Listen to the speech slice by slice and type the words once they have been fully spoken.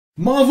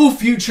Marvel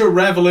Future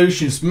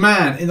Revolutions,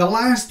 man, in the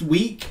last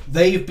week,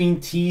 they've been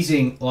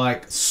teasing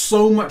like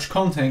so much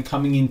content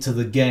coming into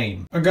the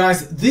game. And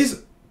guys,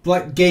 this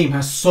game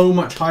has so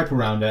much hype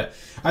around it.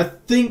 I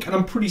think, and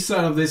I'm pretty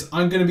certain of this,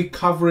 I'm going to be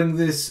covering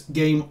this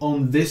game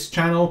on this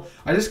channel.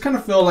 I just kind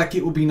of feel like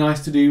it would be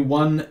nice to do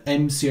one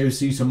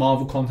MCOC, so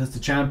Marvel Contest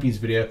of Champions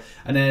video,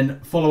 and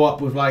then follow up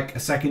with like a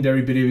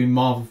secondary video in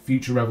Marvel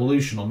Future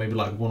Revolution, or maybe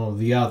like one or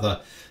the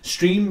other.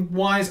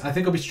 Stream-wise, I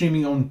think I'll be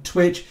streaming on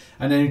Twitch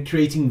and then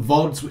creating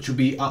VODs which will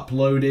be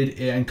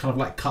uploaded and kind of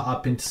like cut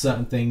up into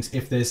certain things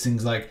if there's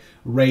things like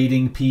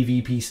raiding,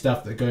 PvP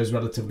stuff that goes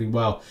relatively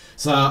well.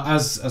 So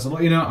as a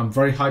lot, you know, I'm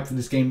very hyped for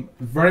this game,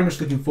 very much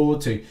looking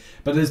forward to.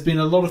 But there's been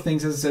a lot of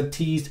things, as I said,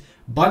 teased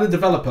by the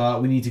developer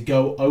we need to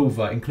go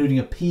over, including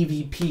a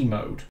PvP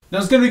mode. Now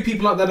there's going to be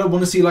people out there that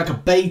want to see like a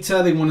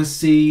beta, they want to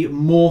see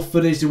more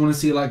footage, they want to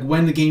see like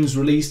when the game's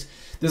released.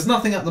 There's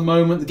nothing at the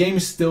moment. The game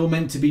is still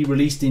meant to be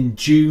released in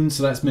June,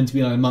 so that's meant to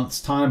be like a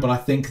month's time, but I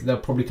think they'll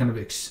probably kind of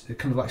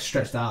like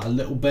stretch that out a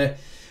little bit.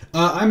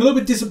 I'm a little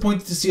bit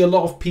disappointed to see a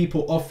lot of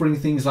people offering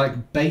things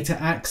like beta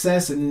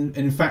access, and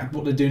in fact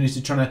what they're doing is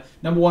they're trying to,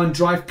 number one,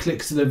 drive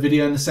clicks to their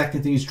video, and the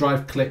second thing is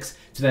drive clicks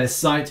to their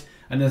site,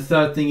 and the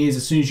third thing is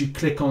as soon as you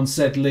click on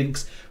said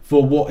links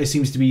for what it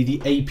seems to be the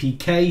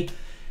APK,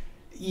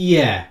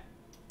 yeah,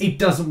 it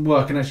doesn't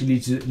work and actually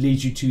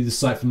leads you to the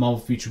site for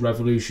Marvel Future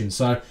Revolution.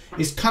 So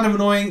it's kind of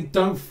annoying.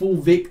 Don't fall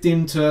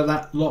victim to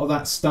that lot of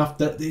that stuff.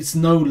 That it's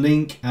no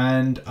link,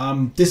 and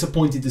I'm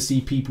disappointed to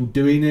see people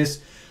doing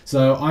this.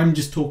 So I'm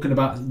just talking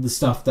about the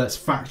stuff that's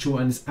factual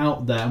and is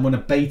out there. And when a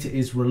beta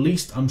is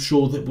released, I'm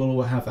sure that we'll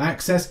all have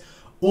access,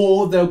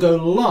 or they'll go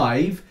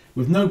live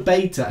with no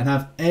beta and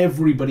have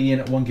everybody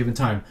in at one given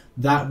time.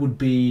 That would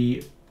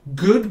be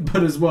good,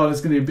 but as well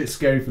it's going to be a bit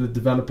scary for the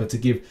developer to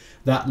give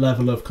that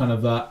level of kind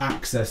of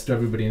access to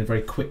everybody in a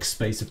very quick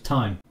space of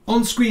time.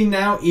 On screen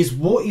now is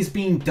what is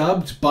being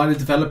dubbed by the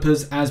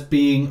developers as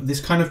being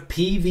this kind of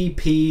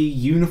PvP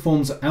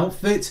uniforms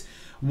outfit.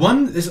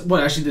 Well,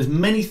 actually there's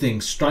many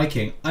things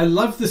striking. I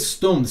love the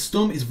Storm. The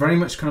Storm is very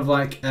much kind of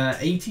like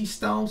 80s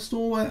style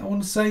Storm, I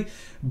want to say,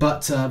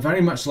 but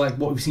very much like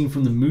what we've seen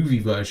from the movie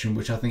version,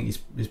 which I think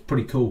is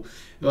pretty cool.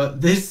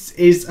 This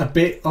is a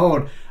bit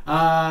odd.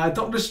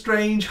 Doctor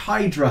Strange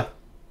Hydra.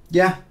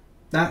 Yeah,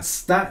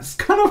 that's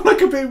kind of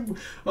like a bit,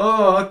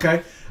 oh,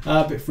 okay,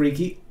 a bit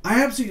freaky.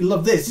 I absolutely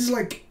love this. This is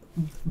like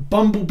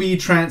Bumblebee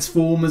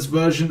Transformers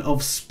version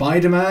of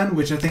Spider-Man,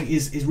 which I think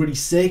is really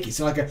sick.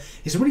 It's like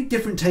it's a really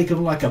different take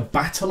on like a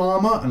battle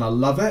armor, and I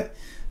love it.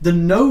 The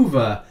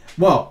Nova,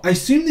 well, I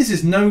assume this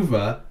is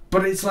Nova,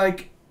 but it's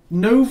like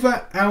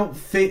Nova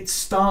outfit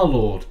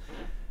Star-Lord.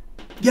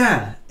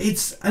 Yeah,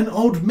 it's an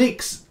odd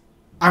mix.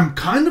 I'm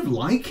kind of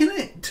liking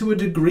it to a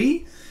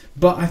degree,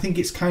 but I think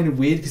it's kind of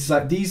weird because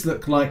like these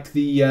look like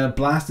the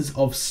blasters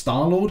of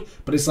Star-Lord,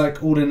 but it's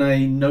like all in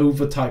a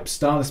Nova type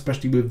style,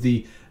 especially with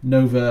the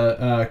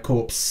Nova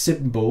Corps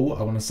symbol,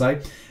 I want to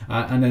say,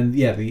 and then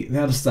yeah, the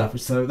other stuff.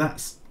 So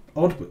that's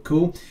odd but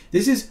cool.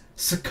 This is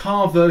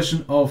Sakaar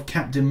version of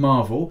Captain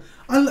Marvel.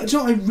 I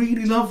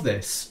really love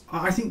this.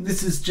 I think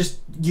this is just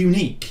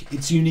unique.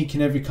 It's unique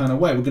in every kind of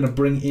way. We're going to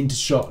bring into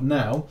shot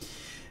now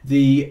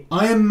the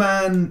Iron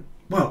Man.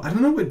 Well, I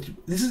don't know what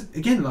this is.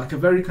 Again, like a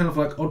very kind of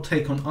like odd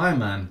take on Iron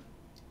Man.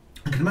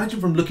 I can imagine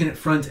from looking at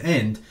front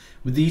end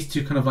with these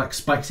two kind of like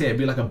spikes here, it'd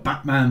be like a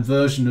Batman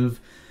version of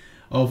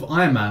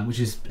Iron Man, which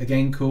is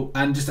again cool,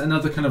 and just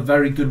another kind of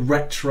very good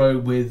retro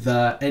with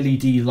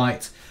LED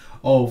light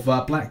of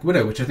Black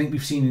Widow, which I think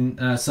we've seen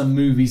in some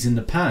movies in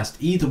the past.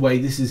 Either way,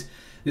 this is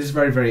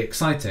very, very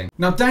exciting.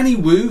 Now, Danny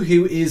Wu,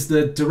 who is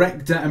the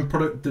director and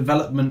product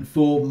development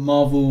for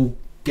Marvel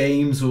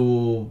games,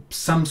 or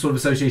some sort of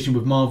association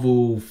with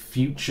Marvel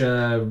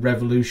Future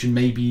Revolution,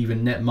 maybe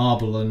even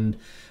Netmarble and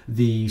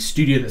the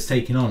studio that's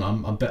taken on,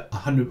 I'm a bit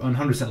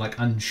 100% like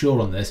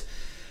unsure on this,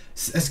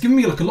 has given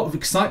me like a lot of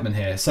excitement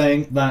here,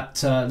 saying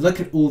that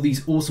look at all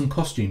these awesome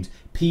costumes,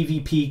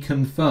 PvP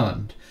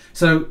confirmed.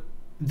 So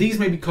these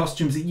may be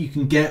costumes that you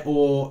can get,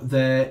 or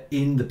they're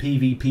in the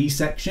PvP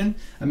section,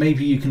 and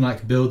maybe you can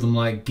like build them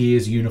like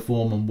Gears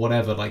uniform and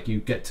whatever, like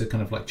you get to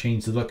kind of like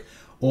change the look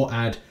or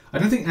add, I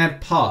don't think add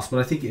pass, but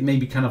I think it may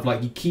be kind of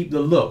like you keep the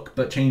look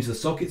but change the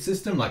socket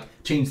system, like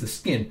change the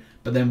skin,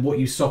 but then what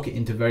you socket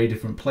into very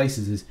different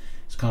places is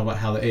kind of like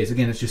how that is.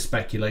 Again, it's just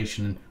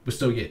speculation and we're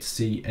still yet to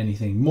see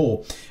anything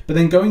more. But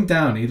then going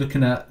down, you're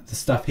looking at the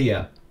stuff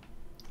here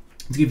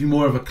to give you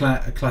more of a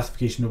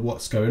classification of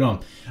what's going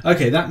on.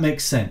 Okay, that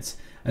makes sense.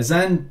 A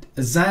Xand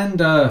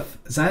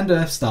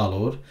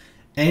Star-Lord,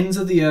 Ends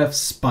of the Earth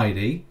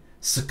Spidey,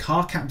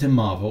 Sakaar Captain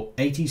Marvel,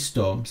 80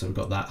 Storm, so we've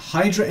got that,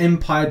 Hydra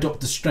Empire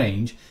Doctor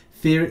Strange,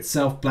 Fear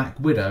Itself Black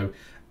Widow,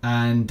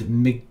 and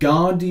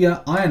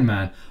Migardia Iron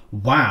Man.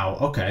 Wow,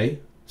 okay,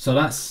 so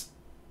that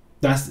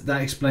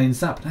explains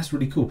that, but that's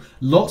really cool.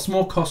 Lots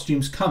more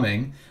costumes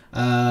coming,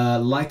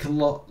 like a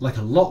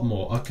lot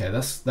more. Okay,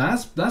 that's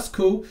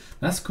cool.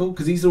 That's cool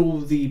because these are all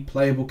the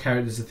playable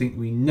characters I think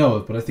we know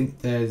of, but I think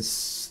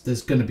there's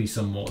going to be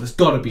some more. There's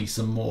got to be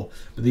some more,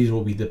 but these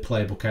will be the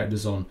playable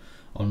characters on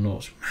on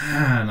launch.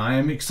 Man, I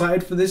am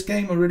excited for this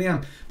game, I really am.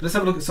 But let's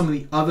have a look at some of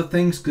the other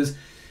things, because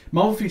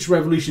Marvel Future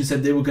Revolution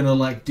said they were going to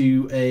like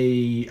do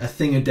a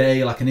thing a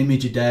day, like an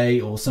image a day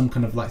or some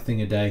kind of like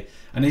thing a day,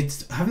 and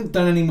it haven't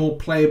done any more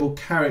playable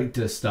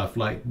character stuff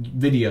like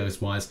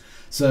videos wise.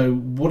 So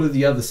what are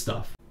the other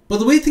stuff? But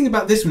the weird thing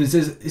about this one is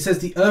it says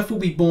the Earth will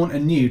be born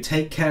anew.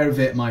 Take care of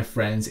it, my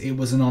friends. It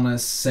was an honor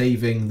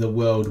saving the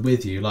world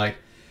with you. Like,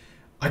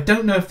 I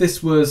don't know if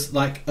this was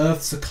like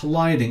Earths are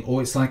colliding,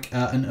 or it's like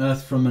an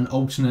Earth from an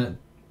alternate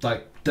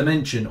like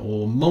dimension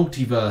or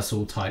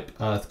multiversal type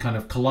Earth kind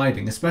of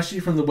colliding, especially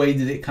from the way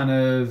that it kind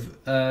of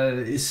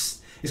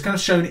is kind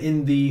of shown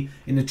in the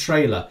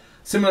trailer.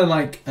 Similar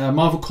like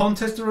Marvel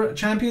Contest of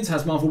Champions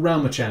has Marvel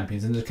Realm of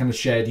Champions in the kind of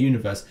shared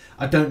universe.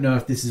 I don't know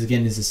if this is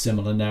again is a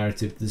similar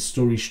narrative, the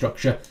story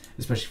structure,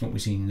 especially from what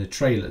we've seen in the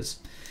trailers.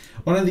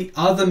 One of the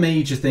other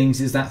major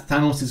things is that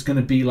Thanos is going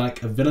to be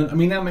like a villain. I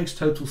mean, that makes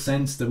total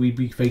sense that we'd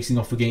be facing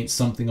off against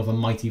something of a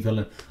mighty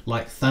villain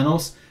like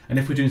Thanos. And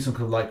if we're doing some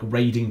kind of like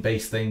raiding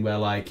based thing where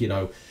like, you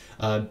know,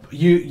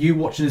 you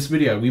watching this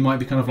video, we might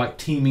be kind of like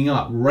teaming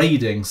up,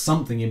 raiding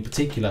something in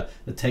particular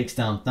that takes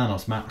down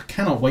Thanos. Man, I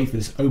cannot wait for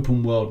this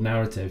open world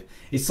narrative.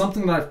 It's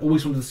something that I've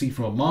always wanted to see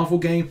from a Marvel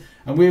game,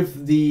 and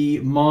with the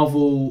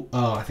Marvel,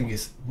 I think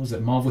it's, was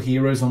it Marvel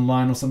Heroes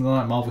Online or something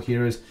like that, Marvel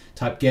Heroes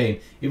type game,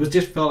 it was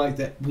just felt like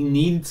that we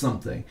needed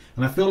something.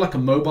 And I feel like a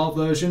mobile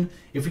version,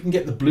 if we can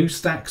get the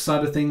BlueStack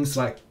side of things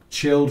like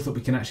chilled, that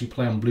we can actually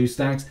play on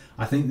BlueStacks,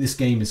 I think this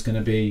game is going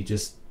to be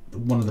just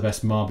one of the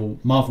best Marvel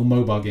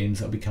mobile games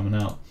that'll be coming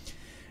out.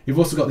 You've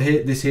also got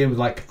this here with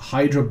like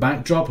Hydra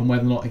backdrop, and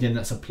whether or not again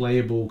that's a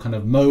playable kind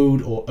of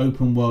mode or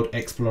open world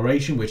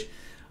exploration, which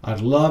I'd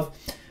love.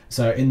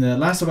 So in the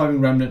last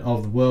surviving remnant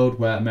of the world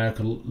where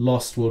America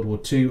lost World War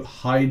II,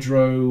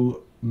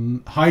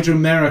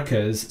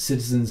 Hydra-America's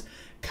citizens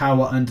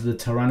cower under the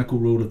tyrannical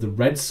rule of the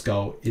Red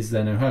Skull. Is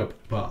there no hope?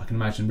 Well, I can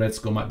imagine Red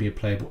Skull might be a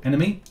playable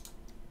enemy.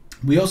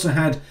 We also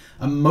had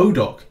a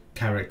MODOK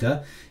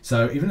character,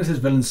 so even if it says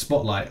villain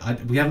spotlight,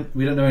 we don't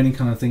know any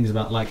kind of things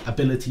about like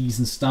abilities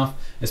and stuff,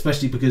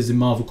 especially because in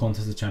Marvel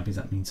Contest of Champions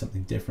that means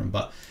something different.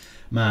 But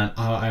man,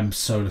 I'm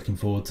so looking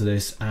forward to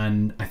this.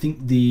 And I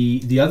think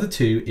the other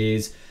two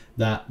is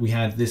that we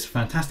had this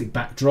fantastic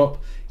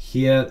backdrop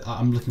here.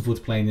 I'm looking forward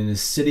to playing in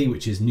this city,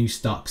 which is New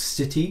Stark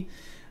City,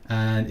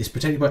 and it's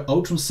protected by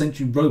Ultron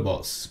Sentry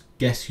robots.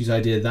 Guess whose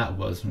idea that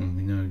was? We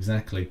know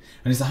exactly.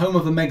 And it's the home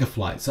of a mega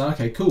flight. So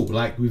okay, cool.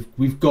 Like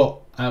we've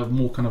got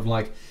more kind of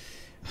like,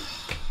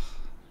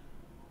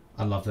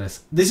 I love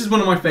this. This is one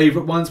of my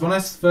favorite ones. When I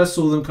first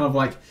saw them kind of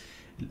like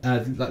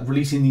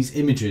releasing these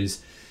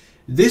images,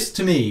 this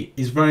to me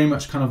is very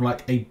much kind of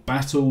like a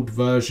battled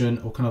version,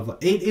 or kind of like,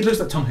 it looks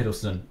like Tom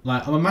Hiddleston.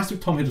 Like, I'm a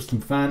massive Tom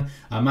Hiddleston fan,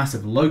 a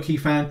massive Loki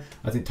fan.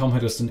 I think Tom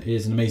Hiddleston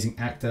is an amazing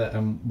actor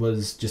and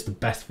was just the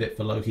best fit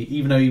for Loki,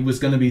 even though he was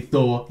going to be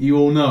Thor. You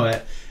all know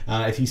it.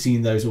 If you've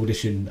seen those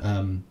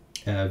audition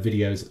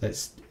videos,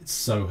 it's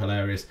so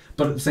hilarious.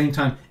 But at the same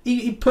time,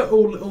 he put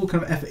all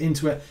kind of effort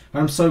into it.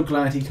 And I'm so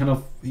glad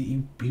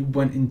he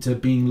went into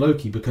being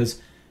Loki,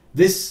 because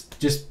this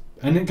just,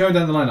 and then going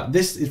down the line, like,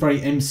 this is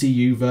very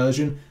MCU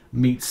version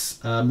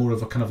meets more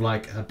of a kind of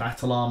like a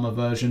battle armor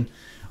version,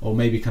 or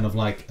maybe kind of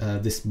like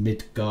this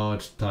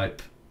Midgard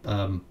type,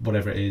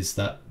 whatever it is,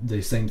 that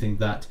the same thing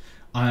that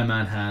Iron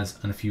Man has,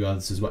 and a few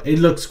others as well. It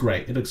looks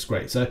great. It looks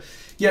great. So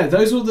yeah,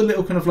 those are the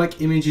little kind of like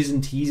images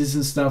and teasers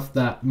and stuff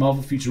that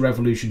Marvel Future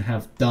Revolution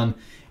have done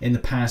in the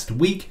past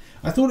week.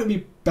 I thought it'd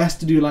be best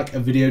to do like a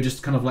video just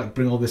to kind of like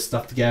bring all this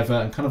stuff together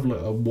and kind of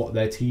look at what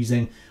they're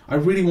teasing. I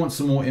really want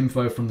some more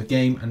info from the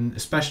game, and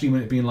especially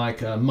when it being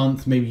like a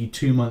month, maybe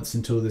 2 months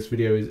until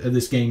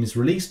this game is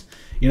released.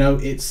 You know,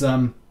 it's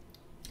time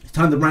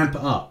to ramp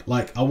it up.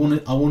 Like, I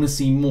want to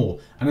see more,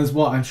 and as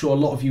well, I'm sure a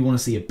lot of you want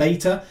to see a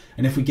beta.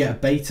 And if we get a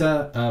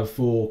beta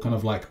for kind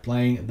of like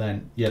playing,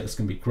 then yeah, that's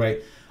gonna be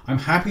great. I'm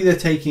happy they're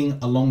taking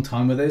a long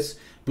time with this.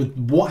 But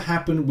what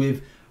happened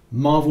with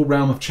Marvel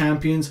Realm of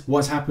Champions,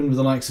 what's happened with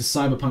the likes of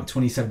Cyberpunk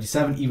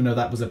 2077, even though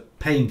that was a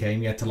paying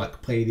game, you had to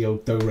like play the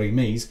old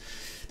do-re-mis.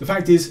 The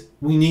fact is,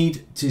 we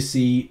need to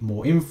see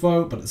more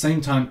info, but at the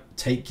same time,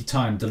 take your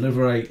time,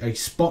 deliver a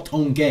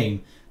spot-on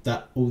game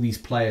that all these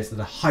players that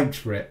are hyped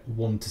for it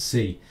want to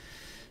see.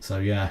 So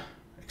yeah,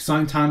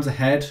 exciting times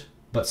ahead,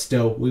 but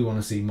still, we want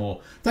to see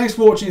more. Thanks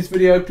for watching this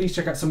video. Please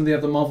check out some of the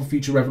other Marvel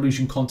Future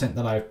Revolution content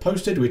that I've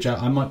posted, which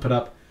I might put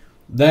up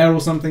there or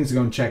something, so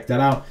go and check that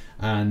out.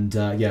 And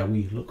yeah,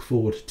 we look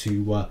forward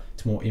to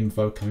more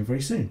info coming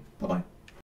very soon. Bye bye.